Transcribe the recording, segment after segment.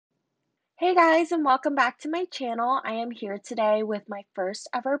Hey guys, and welcome back to my channel. I am here today with my first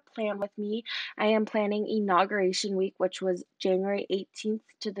ever plan with me. I am planning inauguration week, which was January 18th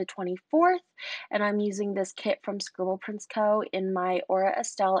to the 24th, and I'm using this kit from Scribble Co. in my Aura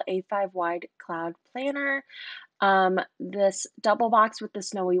Estelle A5 wide cloud planner. This double box with the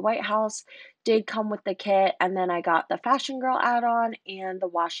snowy White House did come with the kit, and then I got the Fashion Girl add-on and the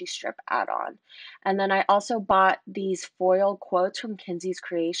washi strip add-on. And then I also bought these foil quotes from Kinsey's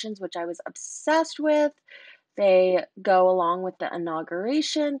Creations, which I was obsessed with. They go along with the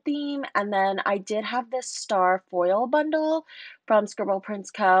inauguration theme. And then I did have this star foil bundle from Scribble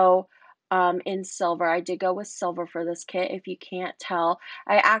Co. In silver. I did go with silver for this kit, if you can't tell.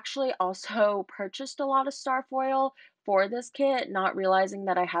 I actually also purchased a lot of star foil for this kit, not realizing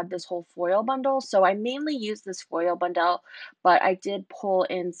that I had this whole foil bundle. So I mainly used this foil bundle, but I did pull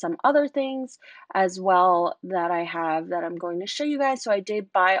in some other things as well that I have that I'm going to show you guys. So I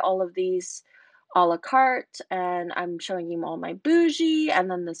did buy all of these a la carte, and I'm showing you all my bougie and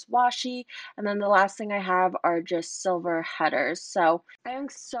then this washi, and then the last thing I have are just silver headers. So I am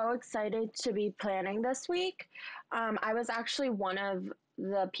so excited to be planning this week. I was actually one of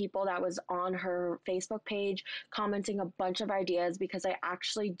the people that was on her Facebook page commenting a bunch of ideas because I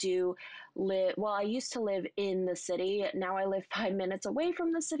actually do live, well, I used to live in the city. Now I live 5 minutes away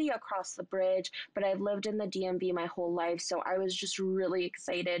from the city across the bridge, but I've lived in the DMV my whole life. So I was just really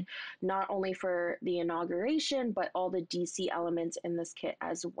excited, not only for the inauguration, but all the DC elements in this kit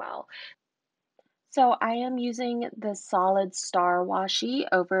as well. So I am using the solid star washi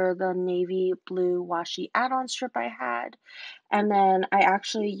over the navy blue washi add-on strip I had. And then I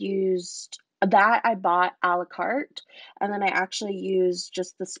actually used that I bought a la carte. And then I actually used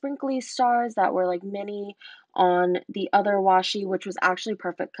just the sprinkly stars that were like mini on the other washi, which was actually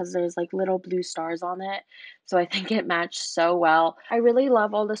perfect because there's like little blue stars on it. So I think it matched so well. I really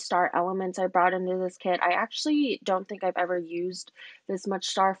love all the star elements I brought into this kit. I actually don't think I've ever used this much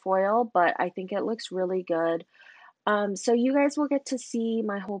star foil, but I think it looks really good. So you guys will get to see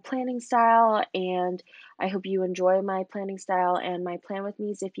my whole planning style, and I hope you enjoy my planning style and my plan with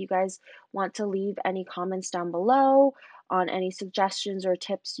me's. If you guys want to leave any comments down below on any suggestions or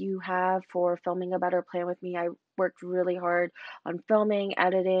tips you have for filming a better plan with me, I worked really hard on filming,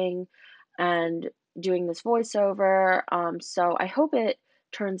 editing, and doing this voiceover. So I hope it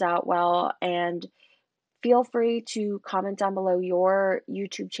turns out well, and feel free to comment down below your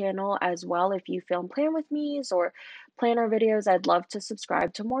YouTube channel as well if you film plan with me's or planner videos. I'd love to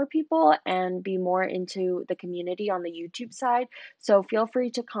subscribe to more people and be more into the community on the YouTube side. So feel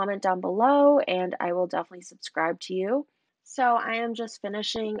free to comment down below and I will definitely subscribe to you. So I am just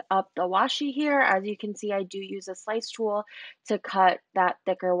finishing up the washi here. As you can see, I do use a slice tool to cut that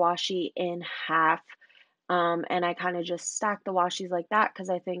thicker washi in half. And I kind of just stack the washies like that because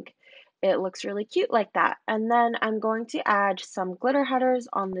I think it looks really cute like that. And then I'm going to add some glitter headers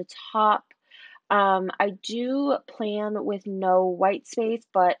on the top. I do plan with no white space,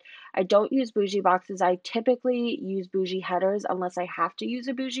 but I don't use bougie boxes. I typically use bougie headers unless I have to use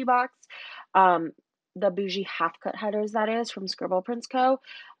a bougie box. Um, the bougie half cut headers, that is, from Scribble Co.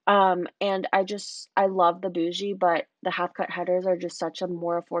 And I love the bougie, but the half cut headers are just such a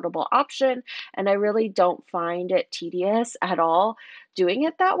more affordable option. And I really don't find it tedious at all doing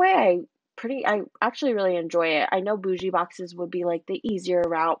it that way. I actually really enjoy it. I know bougie boxes would be like the easier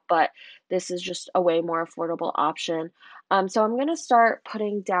route, but this is just a way more affordable option. So I'm gonna start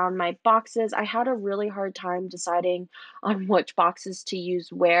putting down my boxes. I had a really hard time deciding on which boxes to use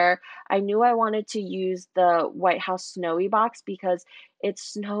where. I knew I wanted to use the White House snowy box because it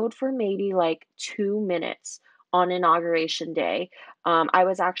snowed for maybe like 2 minutes on inauguration day. I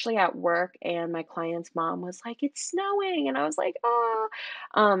was actually at work and my client's mom was like, "It's snowing," and I was like,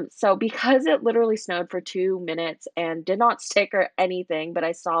 "Ah." So because it literally snowed for 2 minutes and did not stick or anything, but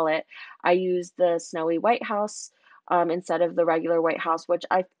I saw it, I used the snowy White House instead of the regular White House, which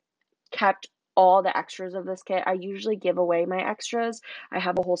I kept all the extras of this kit. I usually give away my extras. I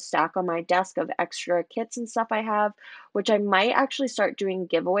have a whole stack on my desk of extra kits and stuff I have, which I might actually start doing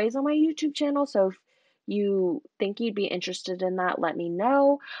giveaways on my YouTube channel. So if you think you'd be interested in that, let me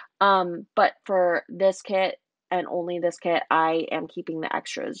know. But for this kit and only this kit, I am keeping the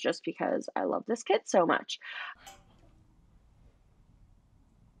extras just because I love this kit so much.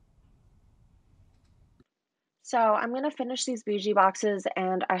 So I'm going to finish these bougie boxes,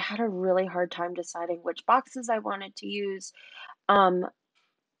 and I had a really hard time deciding which boxes I wanted to use. Um,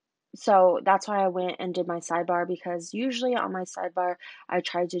 so that's why I went and did my sidebar, because usually on my sidebar, I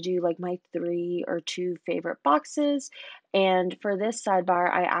try to do like my 3 or 2 favorite boxes. And for this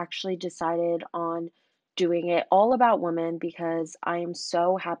sidebar, I actually decided on doing it all about women because I am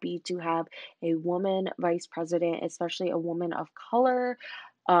so happy to have a woman vice president, especially a woman of color.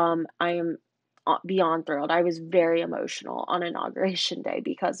 I am beyond thrilled. I was very emotional on Inauguration Day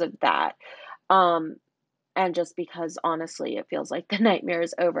because of that. Um, and just because honestly, it feels like the nightmare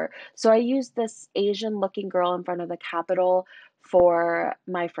is over. So I used this Asian looking girl in front of the Capitol for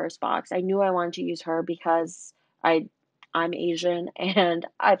my first box. I knew I wanted to use her because I I'm Asian and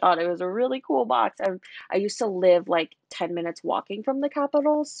I thought it was a really cool box. I used to live like 10 minutes walking from the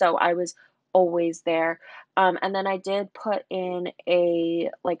Capitol, so I was always there. And then I did put in a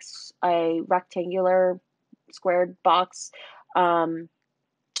rectangular squared box. Um,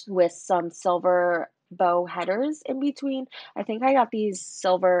 with some silver bow headers in between. I think I got these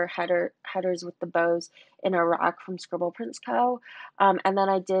silver headers with the bows in a rack from Scribble Prints Co. And then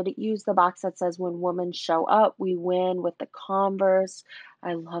I did use the box that says "When women show up, we win" with the Converse.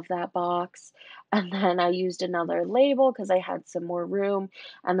 I love that box. And then I used another label because I had some more room.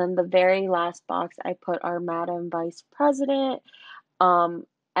 And then the very last box, I put our Madam Vice President. Um,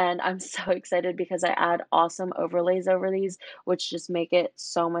 and I'm so excited because I add awesome overlays over these, which just make it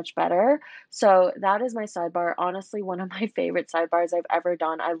so much better. So that is my sidebar. Honestly, one of my favorite sidebars I've ever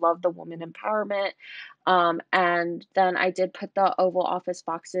done. I love the woman empowerment. And then I did put the Oval Office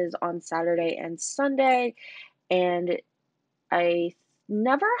boxes on Saturday and Sunday, and I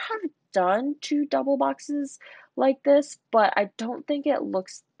never have done 2 double boxes like this, but I don't think it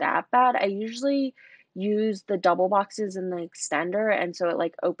looks that bad. I usually use the double boxes in the extender, and so it,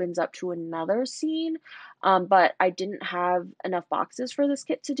 like, opens up to another scene, but I didn't have enough boxes for this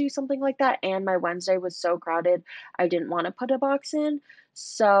kit to do something like that, and my Wednesday was so crowded, I didn't wanna put a box in.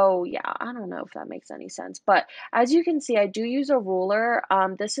 So, yeah, I don't know if that makes any sense, but as you can see, I do use a ruler.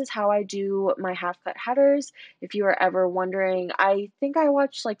 This is how I do my half cut headers. If you are ever wondering, I think I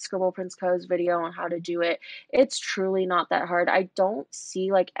watched like Scribble Prince Co.'s video on how to do it. It's truly not that hard. I don't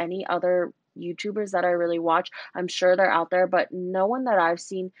see like any other YouTubers that I really watch. I'm sure they're out there, but no one that I've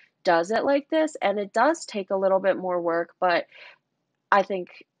seen does it like this. And it does take a little bit more work, but I think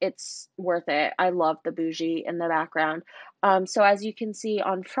it's worth it. I love the bougie in the background. So as you can see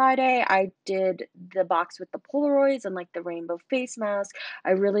on Friday, I did the box with the Polaroids and like the rainbow face mask.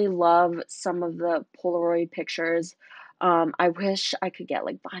 I really love some of the Polaroid pictures. I wish I could get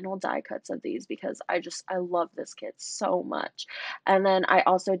like vinyl die cuts of these because I love this kit so much. And then I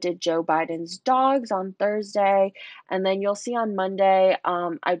also did Joe Biden's dogs on Thursday, and then you'll see on Monday,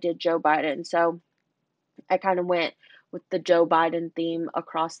 I did Joe Biden. So I kind of went with the Joe Biden theme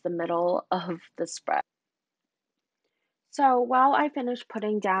across the middle of the spread. So while I finished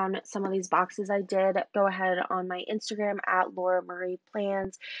putting down some of these boxes, I did go ahead on my Instagram at Laura Marie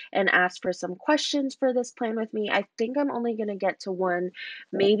Plans and ask for some questions for this plan with me. I think I'm only going to get to one,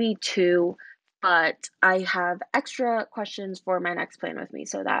 maybe two, but I have extra questions for my next plan with me,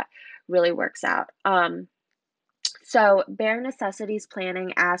 so that really works out. So Bare Necessities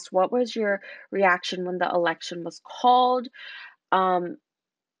Planning asked, what was your reaction when the election was called? Um,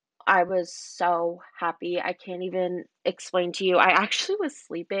 I was so happy. I can't even explain to you. I actually was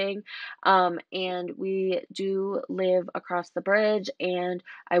sleeping, and we do live across the bridge, and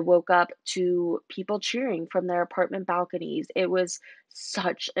I woke up to people cheering from their apartment balconies. It was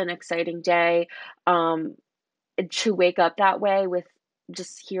such an exciting day. Um, to wake up that way with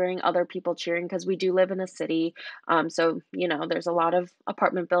just hearing other people cheering because we do live in a city. So, there's a lot of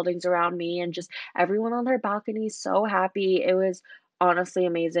apartment buildings around me and just everyone on their balconies so happy. It was honestly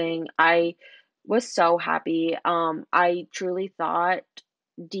amazing. I was so happy. I truly thought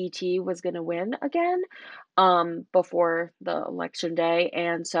DT was going to win again before the election day.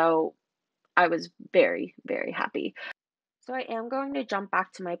 And so I was very, very happy. So I am going to jump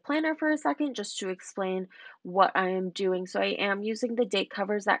back to my planner for a second just to explain what I am doing. So I am using the date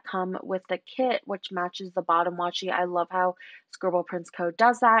covers that come with the kit, which matches the bottom washi. I love how Scribble Prints Co.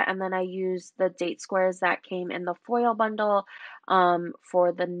 does that. And then I use the date squares that came in the foil bundle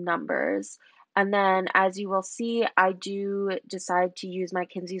for the numbers. And then as you will see, I do decide to use my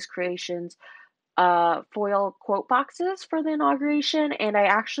Kinsey's Creations foil quote boxes for the inauguration, and I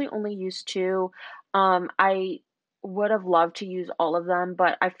actually only used 2. I would have loved to use all of them,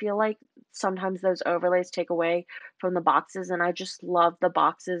 but I feel like sometimes those overlays take away from the boxes, and I just love the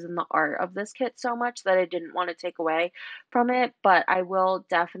boxes and the art of this kit so much that I didn't want to take away from it, but I will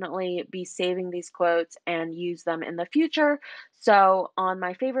definitely be saving these quotes and use them in the future. So on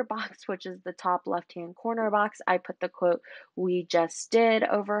my favorite box, which is the top left-hand corner box, I put the quote "we just did"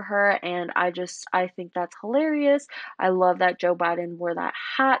 over her, and I think that's hilarious. I love that Joe Biden wore that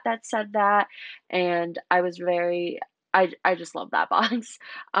hat that said that, and I just love that box.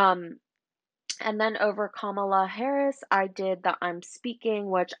 Um And then over Kamala Harris, I did the I'm Speaking,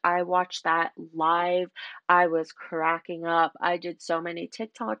 which I watched that live. I was cracking up. I did so many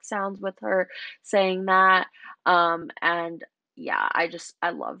TikTok sounds with her saying that. And yeah, I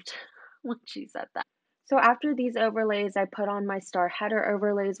loved when she said that. So after these overlays, I put on my star header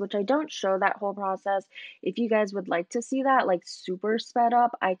overlays, which I don't show that whole process. If you guys would like to see that, like super sped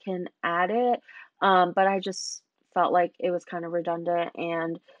up, I can add it. But I just felt like it was kind of redundant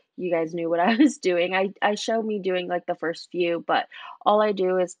and you guys knew what I was doing. I show me doing like the first few, but all I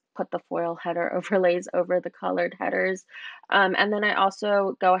do is put the foil header overlays over the colored headers. And then I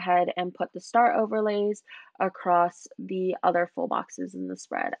also go ahead and put the star overlays across the other full boxes in the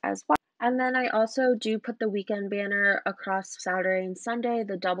spread as well. And then I also do put the weekend banner across Saturday and Sunday,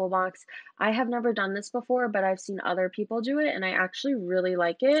 the double box. I have never done this before, but I've seen other people do it and I actually really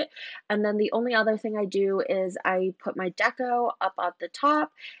like it. And then the only other thing I do is I put my deco up at the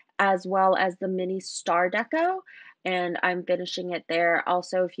top as well as the mini star deco. And I'm finishing it there.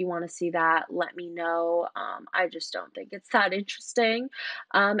 Also, if you want to see that, let me know. I just don't think it's that interesting.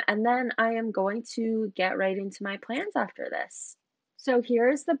 And then I am going to get right into my plans after this. So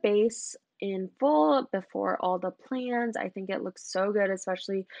here's the base in full before all the plans. I think it looks so good,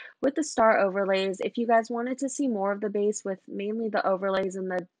 especially with the star overlays. If you guys wanted to see more of the base with mainly the overlays and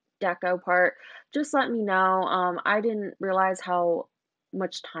the deco part, just let me know. I didn't realize how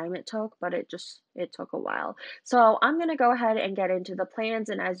much time it took, but it took a while. So I'm gonna go ahead and get into the plans,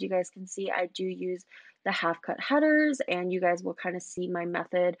 and as you guys can see, I do use the half cut headers, and you guys will kind of see my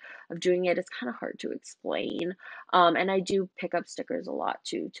method of doing it. It's kind of hard to explain. And I do pick up stickers a lot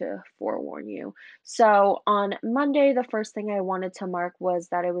too, to forewarn you. So on Monday, the first thing I wanted to mark was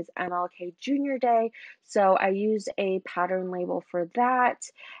that it was MLK Junior Day. So I used a pattern label for that.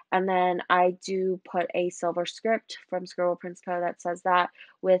 And then I do put a silver script from Scribble Prints Co. that says that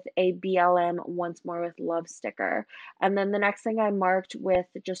with a BLM Once More with Love sticker. And then the next thing I marked with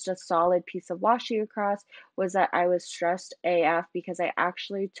just a solid piece of washi across was that I was stressed AF because I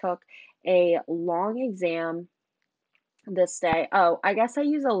actually took a long exam this day. Oh, I guess I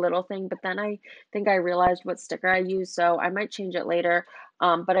use a little thing, but then I think I realized what sticker I use, so I might change it later.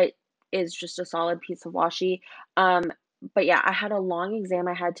 But it is just a solid piece of washi. But yeah, I had a long exam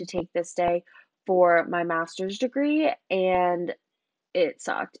I had to take this day for my master's degree, and it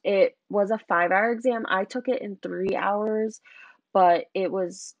sucked. It was a 5-hour exam. I took it in 3 hours, but it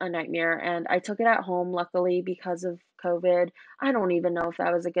was a nightmare, and I took it at home, luckily, because of COVID. I don't even know if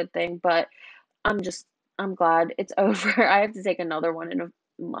that was a good thing, but I'm just I'm glad it's over. I have to take another one in a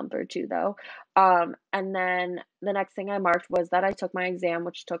month or two though. And then the next thing I marked was that I took my exam,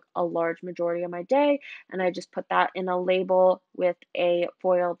 which took a large majority of my day, and I just put that in a label with a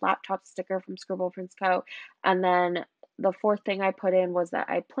foiled laptop sticker from Scribble Prints Co. And then the fourth thing I put in was that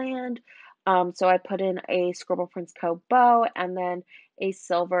I planned. So I put in a Scribble Prints Co. bow and then a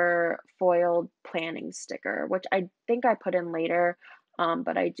silver foiled planning sticker, which I think I put in later,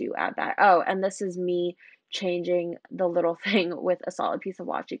 but I do add that. Oh, and this is me changing the little thing with a solid piece of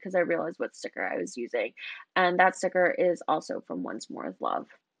washi because I realized what sticker I was using. And that sticker is also from Once More with Love.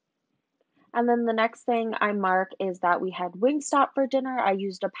 And then the next thing I mark is that we had Wingstop for dinner. I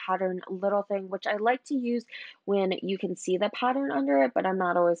used a pattern little thing, which I like to use when you can see the pattern under it, but I'm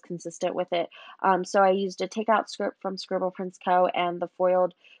not always consistent with it. So I used a takeout script from Scribble Prints Co. and the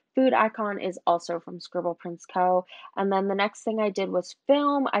foiled food icon is also from Scribble Prints Co. And then the next thing I did was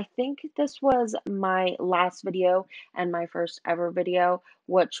film. I think this was my last video and my first ever video,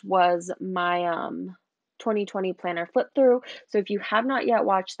 which was my 2020 planner flip through. So if you have not yet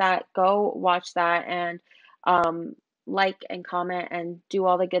watched that, go watch that and um, like and comment and do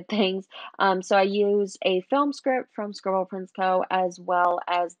all the good things. So I used a film script from Scribble Prints Co. as well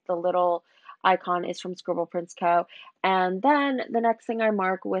as the little icon is from Scribble Prints Co. And then the next thing I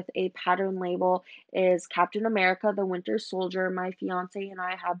mark with a pattern label is Captain America, the Winter Soldier. My fiance and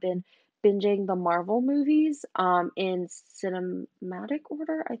I have been binging the Marvel movies in cinematic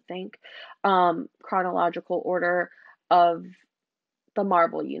order, I think, chronological order of the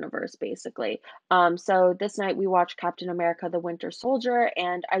Marvel universe, basically. So this night we watched Captain America: The Winter Soldier,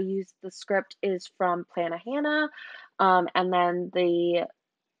 and I used the script is from Plannahannah, and then the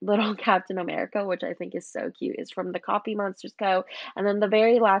little Captain America, which I think is so cute, is from the Coffee Monsters Co. And then the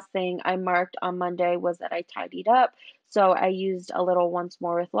very last thing I marked on Monday was that I tidied up. So I used a little Once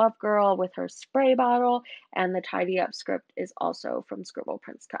More with Love girl with her spray bottle, and the tidy up script is also from Scribble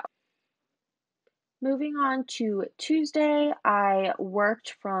Prints Co. Moving on to Tuesday, I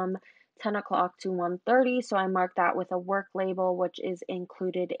worked from 10 o'clock to 1:30, so I marked that with a work label, which is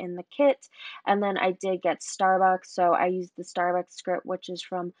included in the kit. And then I did get Starbucks, so I used the Starbucks script, which is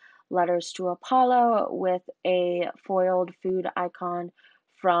from Letters to Apollo with a foiled food icon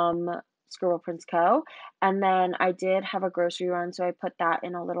from Scribble Prince Co. And then I did have a grocery run, so I put that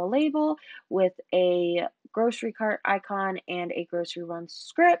in a little label with a grocery cart icon and a grocery run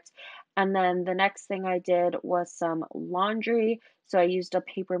script. And then the next thing I did was some laundry. So I used a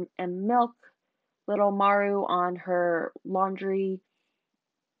paper and milk little Maru on her laundry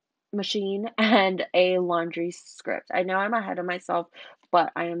machine and a laundry script. I know I'm ahead of myself,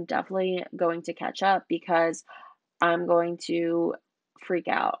 but I am definitely going to catch up because I'm going to freak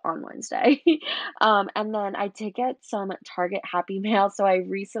out on Wednesday. And then I did get some Target Happy Mail. So I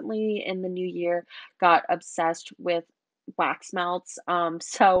recently in the new year got obsessed with wax melts.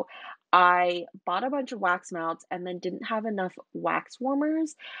 So I bought a bunch of wax melts and then didn't have enough wax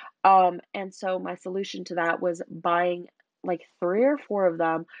warmers. And so my solution to that was buying like 3 or 4 of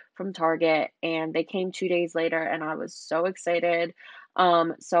them from Target, and they came 2 days later, and I was so excited.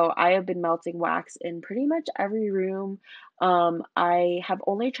 So I have been melting wax in pretty much every room. I have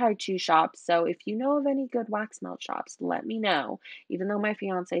only tried 2 shops, so if you know of any good wax melt shops, let me know, even though my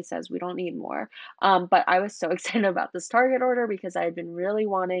fiance says we don't need more. But I was so excited about this Target order because I had been really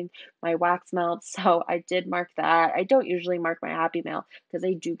wanting my wax melts, so I did mark that. I don't usually mark my Happy Mail because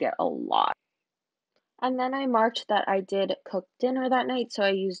I do get a lot. And then I marked that I did cook dinner that night, so I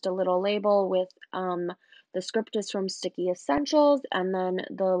used a little label with the script is from Sticky Essentials, and then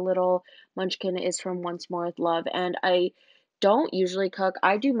the little munchkin is from Once More with Love. And I don't usually cook.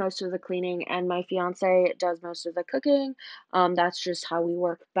 I do most of the cleaning, and my fiance does most of the cooking. That's just how we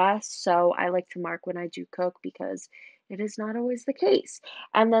work best. So I like to mark when I do cook because it is not always the case.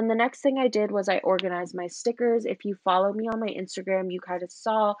 And then the next thing I did was I organized my stickers. If you follow me on my Instagram, you kind of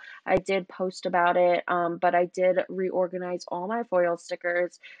saw I did post about it, but I did reorganize all my foil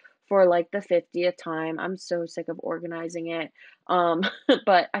stickers for like the 50th time. I'm so sick of organizing it. Um,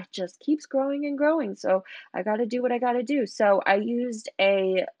 but it just keeps growing and growing. So I got to do what I got to do. So I used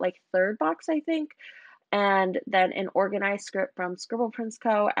a like third box, I think, and then an organized script from Scribble Prince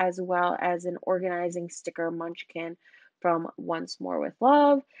Co., as well as an organizing sticker munchkin from Once More with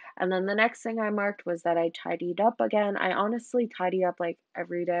Love. And then the next thing I marked was that I tidied up again. I honestly tidy up like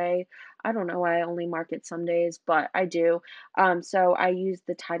every day. I don't know why I only mark it some days, but I do. So I used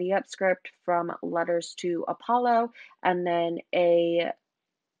the tidy up script from Letters to Apollo and then a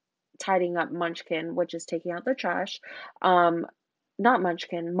tidying up Munchkin, which is taking out the trash. Um, Not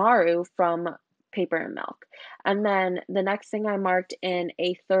Munchkin, Maru from Paper and Milk. And then the next thing I marked in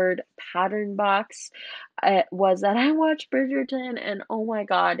a third pattern box was that I watched Bridgerton, and oh my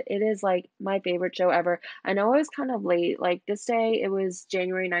God, it is like my favorite show ever. I know I was kind of late. Like this day, it was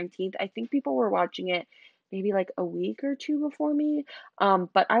January 19th. I think people were watching it maybe like a week or two before me.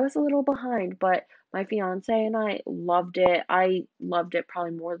 But I was a little behind, but my fiance and I loved it. I loved it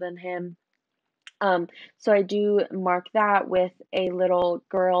probably more than him. Um, so I do mark that with a little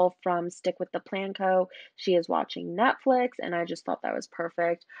girl from Stick with the Plan Co. She is watching Netflix, and I just thought that was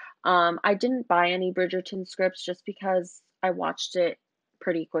perfect. I didn't buy any Bridgerton scripts just because I watched it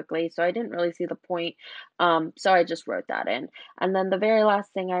pretty quickly, so I didn't really see the point. So I just wrote that in. And then the very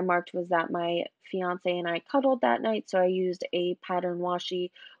last thing I marked was that my fiance and I cuddled that night, so I used a pattern washi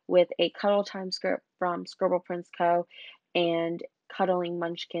with a cuddle time script from Scribble Prince Co. and cuddling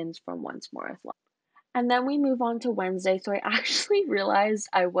munchkins from Once More. And then we move on to Wednesday. So I actually realized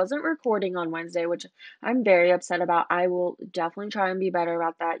I wasn't recording on Wednesday, which I'm very upset about. I will definitely try and be better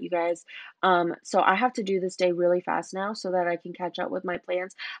about that, you guys. So I have to do this day really fast now so that I can catch up with my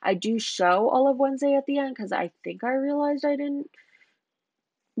plans. I do show all of Wednesday at the end because I think I realized I didn't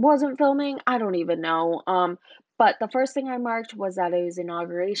wasn't filming, I don't even know. But the first thing I marked was that it was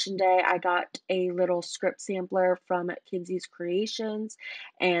inauguration day. I got a little script sampler from Kinsey's Creations,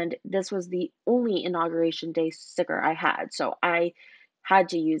 and this was the only inauguration day sticker I had, so I had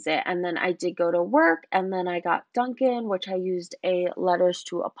to use it. And then I did go to work, and then I got Dunkin', which I used a Letters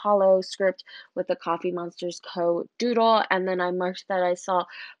to Apollo script with the Coffee Monsters Co. doodle, and then I marked that I saw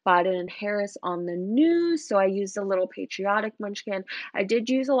Biden and Harris on the news, so I used a little patriotic munchkin. I did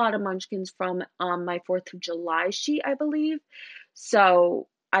use a lot of munchkins from my 4th of July sheet, I believe. So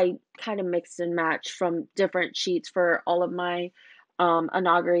I kind of mixed and matched from different sheets for all of my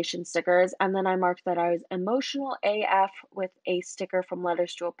inauguration stickers. And then I marked that I was emotional AF with a sticker from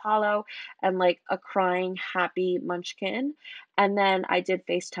Letters to Apollo and like a crying happy munchkin. And then I did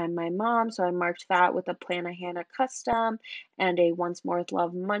FaceTime my mom. So I marked that with a Plana Hannah custom and a Once More with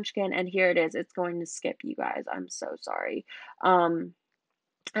Love munchkin. And here it is. It's going to skip, you guys. I'm so sorry. Um,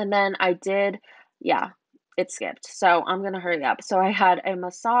 and then I did, yeah. it skipped. So I'm gonna hurry up. So I had a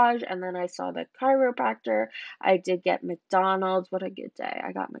massage and then I saw the chiropractor. I did get McDonald's. What a good day.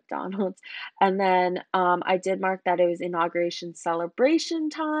 I got McDonald's. And then I did mark that it was inauguration celebration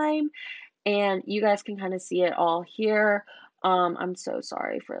time. And you guys can kind of see it all here. I'm so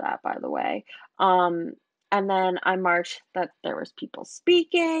sorry for that, by the way. Um, and then I marked that there was people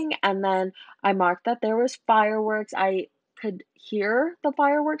speaking, and then I marked that there was fireworks. I could hear the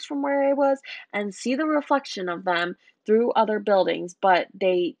fireworks from where I was and see the reflection of them through other buildings, but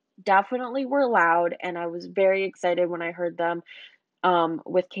they definitely were loud, and I was very excited when I heard them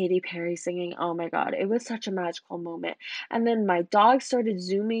with Katy Perry singing. Oh my God, it was such a magical moment. And then my dog started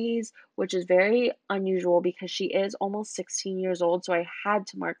zoomies, which is very unusual because she is almost 16 years old, so I had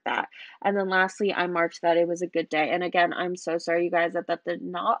to mark that. And then lastly, I marked that it was a good day. And again, I'm so sorry, you guys, that that did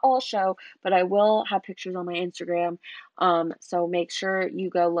not all show, but I will have pictures on my Instagram. So make sure you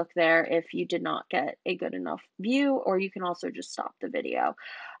go look there if you did not get a good enough view, or you can also just stop the video.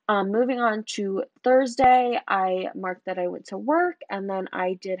 Moving on to Thursday, I marked that I went to work and then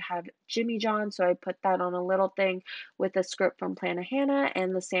I did have Jimmy John, so I put that on a little thing with a script from Planet Hannah,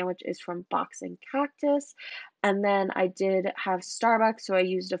 and the sandwich is from Box and Cactus. And then I did have Starbucks, so I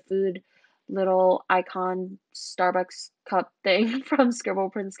used a food little icon Starbucks cup thing from Scribble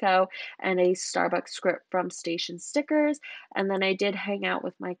Prince Co. and a Starbucks script from Station Stickers. And then I did hang out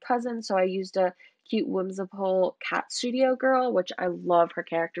with my cousin, so I used a cute whimsical cat studio girl, which I love her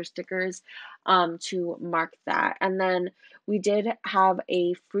character stickers, to mark that. And then we did have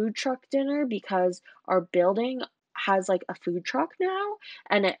a food truck dinner because our building has like a food truck now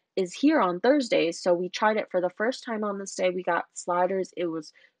and it is here on Thursdays. So we tried it for the first time on this day. We got sliders. It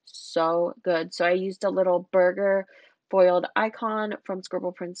was so good. So I used a little burger foiled icon from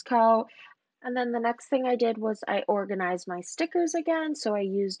Scribble Prince Co. And then the next thing I did was I organized my stickers again. So I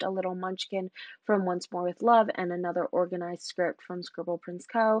used a little munchkin from Once More with Love and another organized script from Scribble Prince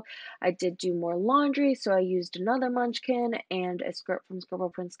Co. I did do more laundry, so I used another munchkin and a script from Scribble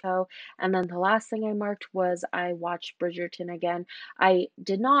Prince Co. And then the last thing I marked was I watched Bridgerton again. I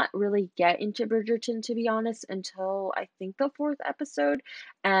did not really get into Bridgerton, to be honest, until I think the fourth episode.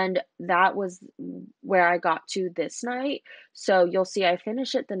 And that was where I got to this night. So you'll see I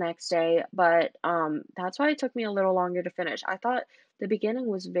finish it the next day, but that's why it took me a little longer to finish. I thought the beginning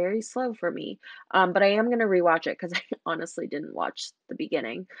was very slow for me. But I am gonna rewatch it because I honestly didn't watch the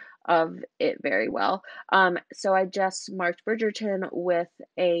beginning of it very well. So I just marked Bridgerton with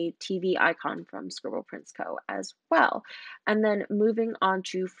a TV icon from Scribble Prince Co. as well. And then moving on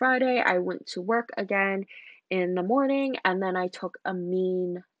to Friday, I went to work again in the morning and then I took a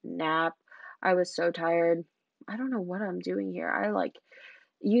mean nap. I was so tired. I don't know what I'm doing here.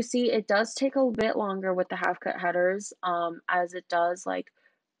 You see, it does take a bit longer with the half cut headers, as it does like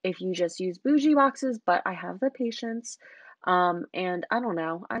if you just use bougie boxes, but I have the patience. And I don't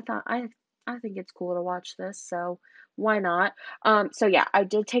know. I think it's cool to watch this, so why not? So yeah, I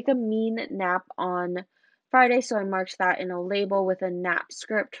did take a mean nap on Friday, so I marked that in a label with a nap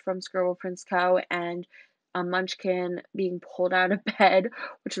script from Scribble Prince Co. and a munchkin being pulled out of bed,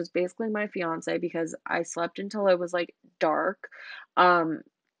 which was basically my fiance because I slept until it was like dark. Um,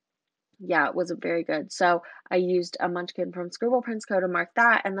 yeah, it wasn't very good. So I used a munchkin from Scribble Prince Co. to mark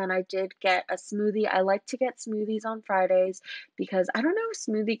that, and then I did get a smoothie. I like to get smoothies on Fridays because I don't know if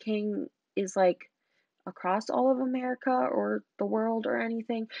Smoothie King is like across all of America or the world or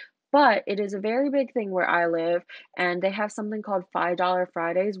anything, but it is a very big thing where I live, and they have something called $5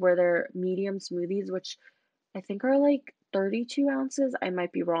 Fridays where they're medium smoothies, which I think are like 32 ounces. I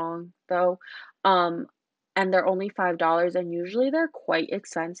might be wrong though. Um, and they're only $5, and usually they're quite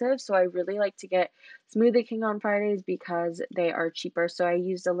expensive. So I really like to get Smoothie King on Fridays because they are cheaper. So I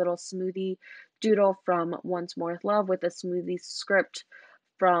used a little smoothie doodle from Once More with Love with a smoothie script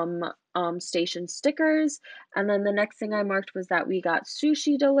from Station Stickers. And then the next thing I marked was that we got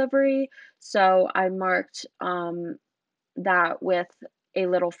sushi delivery. So I marked that with a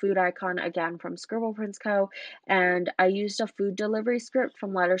little food icon again from Scribble Prince Co. And I used a food delivery script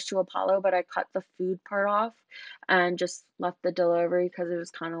from Letters to Apollo, but I cut the food part off and just left the delivery because it was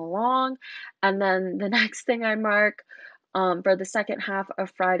kind of long. And then the next thing I mark for the second half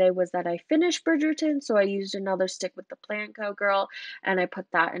of Friday was that I finished Bridgerton, so I used another stick with the Planco girl and I put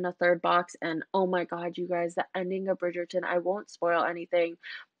that in a third box. And oh my God, you guys, the ending of Bridgerton, I won't spoil anything,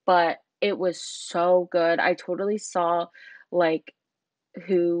 but it was so good. I totally saw like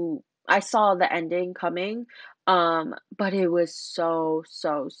who I saw the ending coming, but it was so,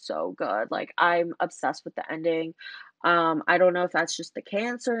 so, so good. Like, I'm obsessed with the ending. I don't know if that's just the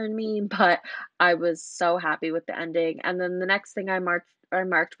cancer in me, but I was so happy with the ending. And then the next thing I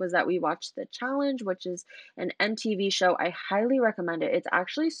marked was that we watched The Challenge, which is an MTV show. I highly recommend it. It's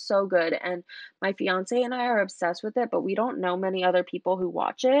actually so good, and my fiance and I are obsessed with it, but we don't know many other people who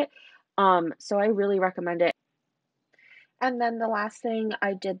watch it. So I really recommend it. And then the last thing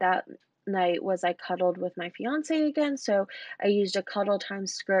I did that night was I cuddled with my fiance again. So I used a cuddle time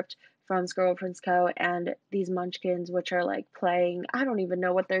script from Scribble Co. and these munchkins, which are like playing. I don't even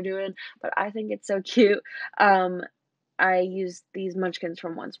know what they're doing, but I think it's so cute. Um, I used these munchkins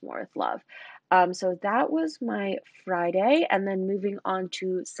from Once More with Love. So that was my Friday. And then moving on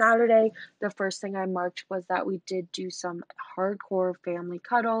to Saturday, the first thing I marked was that we did do some hardcore family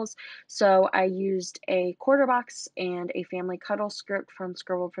cuddles. So I used a quarter box and a family cuddle script from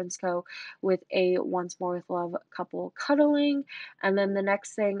Scribble Co. with a Once More with Love couple cuddling. And then the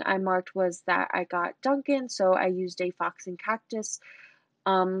next thing I marked was that I got Duncan. So I used a Fox and Cactus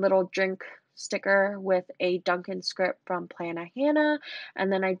little drink sticker with a Dunkin' script from Plana Hannah.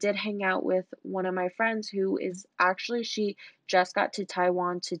 And then I did hang out with one of my friends who is actually, she just got to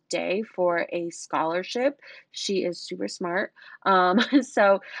Taiwan today for a scholarship. She is super smart.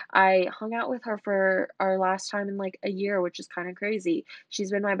 So I hung out with her for our last time in like a year, which is kind of crazy.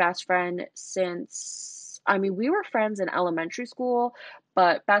 She's been my best friend since, I mean, we were friends in elementary school,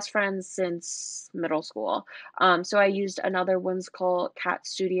 but best friends since middle school. So I used another whimsical cat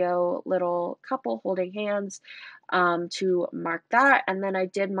studio little couple holding hands to mark that. And then I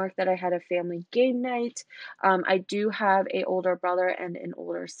did mark that I had a family game night. I do have a older brother and an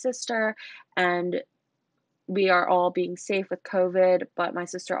older sister, and we are all being safe with COVID, but my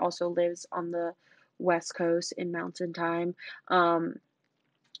sister also lives on the West Coast in Mountain Time. Um,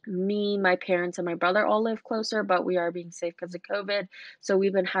 Me, my parents, and my brother all live closer, but we are being safe because of COVID. So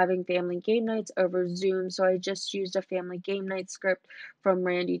we've been having family game nights over Zoom. So I just used a family game night script from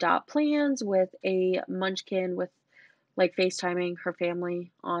Randy Dot Plans with a munchkin with like FaceTiming her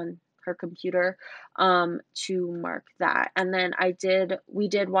family on her computer to mark that. And then we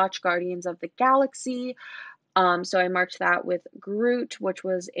did watch Guardians of the Galaxy. So I marked that with Groot, which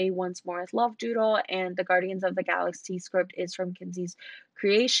was a Once More with Love doodle, and the Guardians of the Galaxy script is from Kinsey's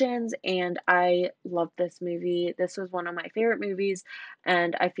Creations, and I love this movie. This was one of my favorite movies,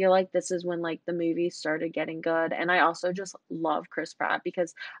 and I feel like this is when like the movies started getting good. And I also just love Chris Pratt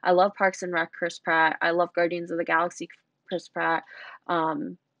because I love Parks and Rec Chris Pratt. I love Guardians of the Galaxy Chris Pratt.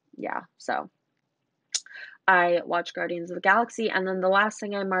 Yeah, so I watched Guardians of the Galaxy, and then the last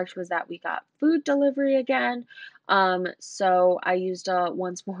thing I marked was that we got food delivery again. So I used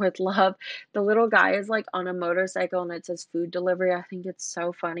Once More with Love. The little guy is like on a motorcycle and it says food delivery. I think it's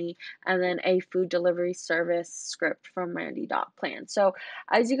so funny. And then a food delivery service script from Randy Dot Plan. So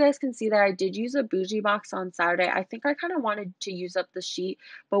as you guys can see there, I did use a bougie box on Saturday. I think I kind of wanted to use up the sheet,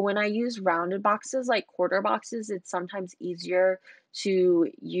 but when I use rounded boxes like quarter boxes, it's sometimes easier to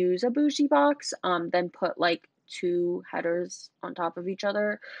use a bougie box than put like two headers on top of each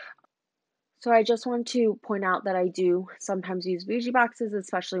other. So I just want to point out that I do sometimes use bougie boxes,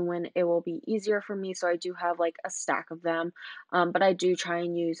 especially when it will be easier for me. So I do have like a stack of them, but I do try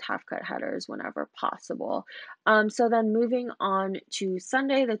and use half cut headers whenever possible. So then moving on to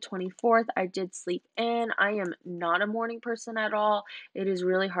Sunday, the 24th, I did sleep in. I am not a morning person at all. It is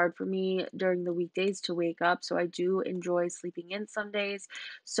really hard for me during the weekdays to wake up. So I do enjoy sleeping in some days.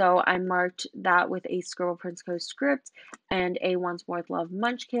 So I marked that with a Scribble Co script and a Once More with Love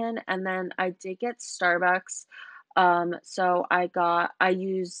Munchkin. And then I did get Starbucks. So I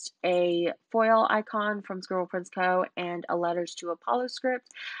used a foil icon from Scribble Co. and a Letters to Apollo script.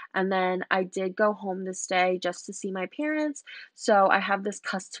 And then I did go home this day just to see my parents. So I have this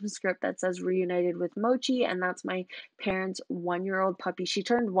custom script that says Reunited with Mochi, and that's my parents' 1-year-old puppy. She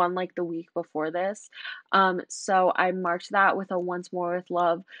turned one like the week before this. So I marked that with a Once More with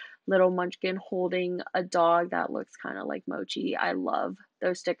Love little munchkin holding a dog that looks kind of like Mochi. I love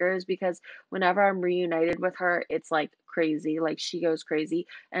those stickers because whenever I'm reunited with her, it's like crazy. Like she goes crazy.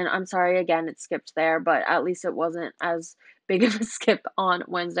 And I'm sorry again, it skipped there, but at least it wasn't as big of a skip on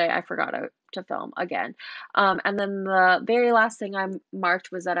Wednesday. I forgot to film again. And then the very last thing I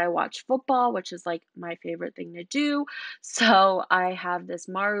marked was that I watched football, which is like my favorite thing to do. So I have this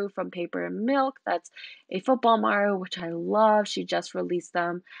Maru from Paper and Milk. That's a football Maru, which I love. She just released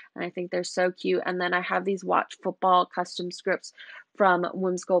them and I think they're so cute. And then I have these watch football custom scripts from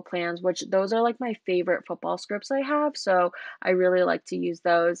Whimsical Plans, which those are like my favorite football scripts I have, so I really like to use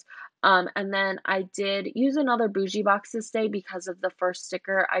those. And then I did use another bougie box this day because of the first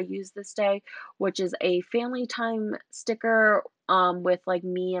sticker I used this day, which is a family time sticker with like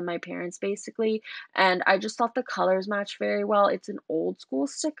me and my parents basically, and I just thought the colors matched very well. It's an old school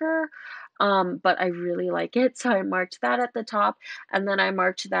sticker, but I really like it, so I marked that at the top, and then I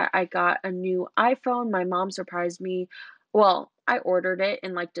marked that I got a new iPhone. My mom surprised me. Well, I ordered it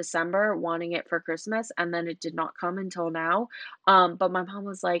in like December, wanting it for Christmas, and then it did not come until now. But my mom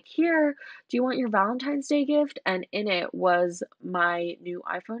was like, "Here, do you want your Valentine's Day gift?" And in it was my new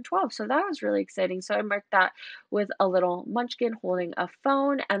iPhone 12. So that was really exciting. So I marked that with a little munchkin holding a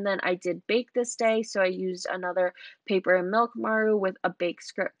phone. And then I did bake this day. So I used another paper and milk Maru with a bake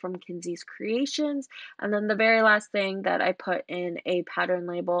script from Kinsey's Creations. And then the very last thing that I put in a pattern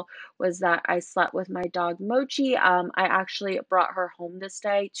label was that I slept with my dog Mochi. I actually brought her home this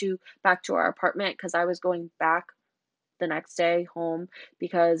day to back to our apartment because I was going back the next day home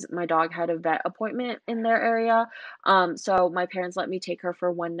because my dog had a vet appointment in their area. So my parents let me take her for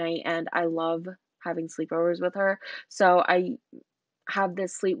one night, and I love having sleepovers with her. So I have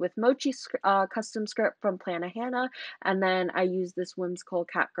this sleep with Mochi custom script from Plana Hannah, and then I use this whimsical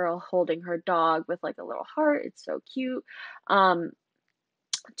cat girl holding her dog with like a little heart. It's so cute. Um,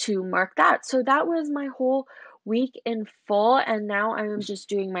 to mark that. So that was my whole week in full, and now I am just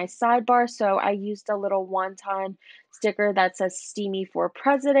doing my sidebar. So I used a little one-time sticker that says "Steamy for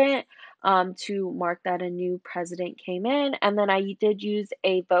President" to mark that a new president came in, and then I did use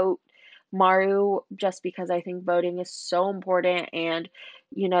a vote Maru just because I think voting is so important, and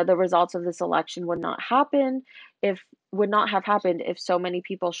the results of this election if would not have happened if so many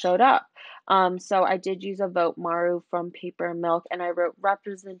people showed up. So I did use a vote Maru from Paper and Milk, and I wrote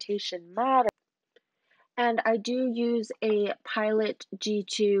representation matters. And I do use a Pilot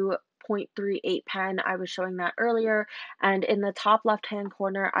G2.38 pen. I was showing that earlier. And in the top left-hand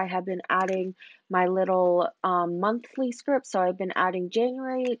corner, I have been adding my little monthly script. So I've been adding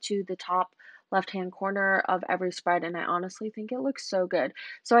January to the top left-hand corner of every spread, and I honestly think it looks so good.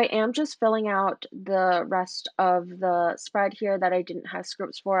 So I am just filling out the rest of the spread here that I didn't have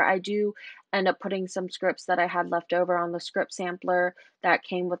scripts for. I do end up putting some scripts that I had left over on the script sampler that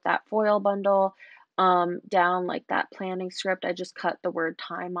came with that foil bundle down like that planning script. I just cut the word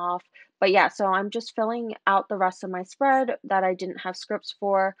time off. But yeah, so I'm just filling out the rest of my spread that I didn't have scripts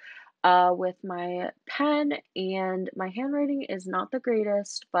for with my pen, and my handwriting is not the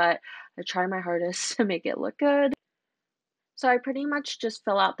greatest, but I try my hardest to make it look good. So I pretty much just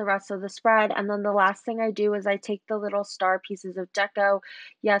fill out the rest of the spread, and then the last thing I do is I take the little star pieces of deco.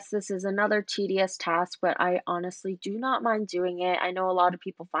 Yes, this is another tedious task, but I honestly do not mind doing it. I know a lot of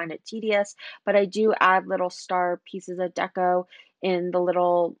people find it tedious, but I do add little star pieces of deco in the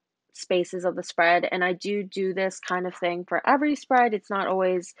little spaces of the spread, and I do this kind of thing for every spread. It's not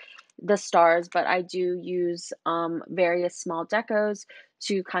always the stars, but I do use various small decos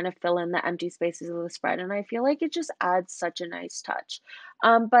to kind of fill in the empty spaces of the spread, and I feel like it just adds such a nice touch.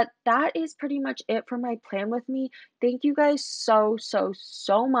 But that is pretty much it for my plan with me. Thank you guys so, so,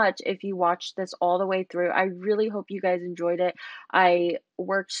 so much if you watched this all the way through. I really hope you guys enjoyed it. I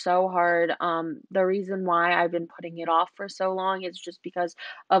worked so hard. The reason why I've been putting it off for so long is just because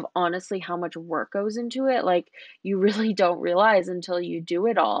of honestly how much work goes into it. Like, you really don't realize until you do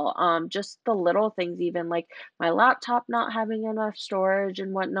it all. Just the little things, even like my laptop not having enough storage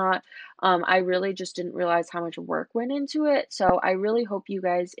and whatnot. I really just didn't realize how much work went into it. So I really hope you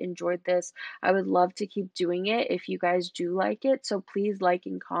guys enjoyed this. I would love to keep doing it if you guys do like it. So please like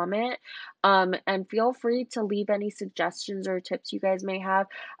and comment. And feel free to leave any suggestions or tips you guys may have.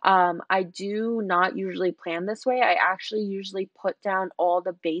 I do not usually plan this way. I actually usually put down all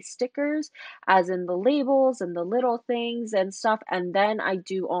the base stickers, as in the labels and the little things and stuff, and then I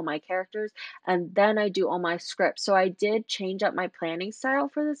do all my characters, and then I do all my scripts. So I did change up my planning style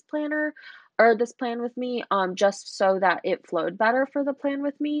for this planner or this plan with me, just so that it flowed better for the plan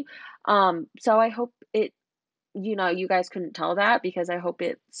with me. So I hope you guys couldn't tell that because I hope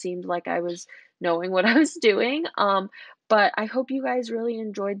it seemed like I was knowing what I was doing. But I hope you guys really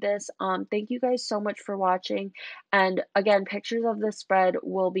enjoyed this. Thank you guys so much for watching. And again, pictures of this spread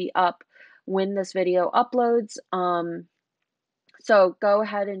will be up when this video uploads. So go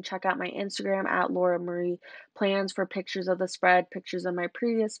ahead and check out my Instagram at Laura Marie Plans for pictures of the spread, pictures of my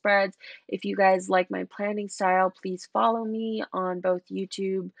previous spreads. If you guys like my planning style, please follow me on both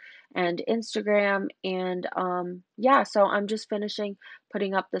YouTube and Instagram. And yeah, so I'm just finishing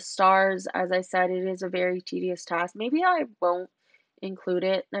putting up the stars. As I said, it is a very tedious task. Maybe I won't include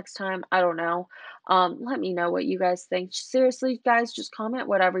it next time. I don't know. Let me know what you guys think. Seriously, guys, just comment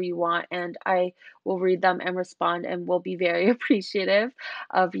whatever you want, and I will read them and respond, and will be very appreciative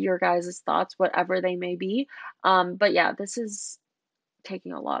of your guys' thoughts, whatever they may be. But yeah, this is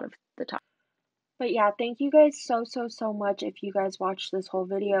taking a lot of the time. But yeah, thank you guys so, so, so much if you guys watched this whole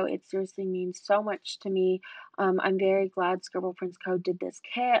video. It seriously means so much to me. I'm very glad Scribble Prince Co. did this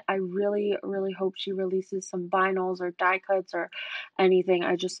kit. I really, really hope she releases some vinyls or die cuts or anything.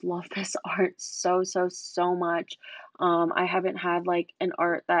 I just love this art so, so, so much. I haven't had like an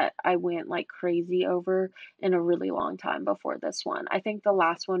art that I went like crazy over in a really long time before this one. I think the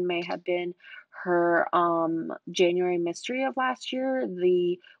last one may have been her January mystery of last year,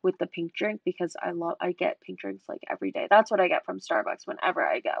 the with the pink drink because I get pink drinks like every day. That's what I get from Starbucks whenever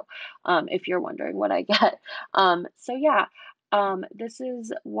I go. If you're wondering what I get. So yeah, this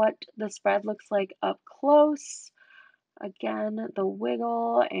is what the spread looks like up close. Again, the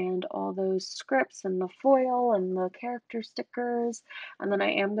wiggle and all those scripts and the foil and the character stickers. And then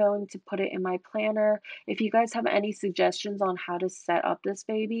I am going to put it in my planner. If you guys have any suggestions on how to set up this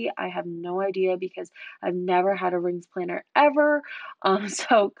baby, I have no idea because I've never had a rings planner ever.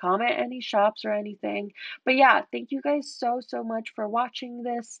 So comment any shops or anything. But yeah, thank you guys so, so much for watching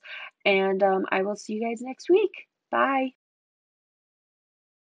this. And I will see you guys next week. Bye.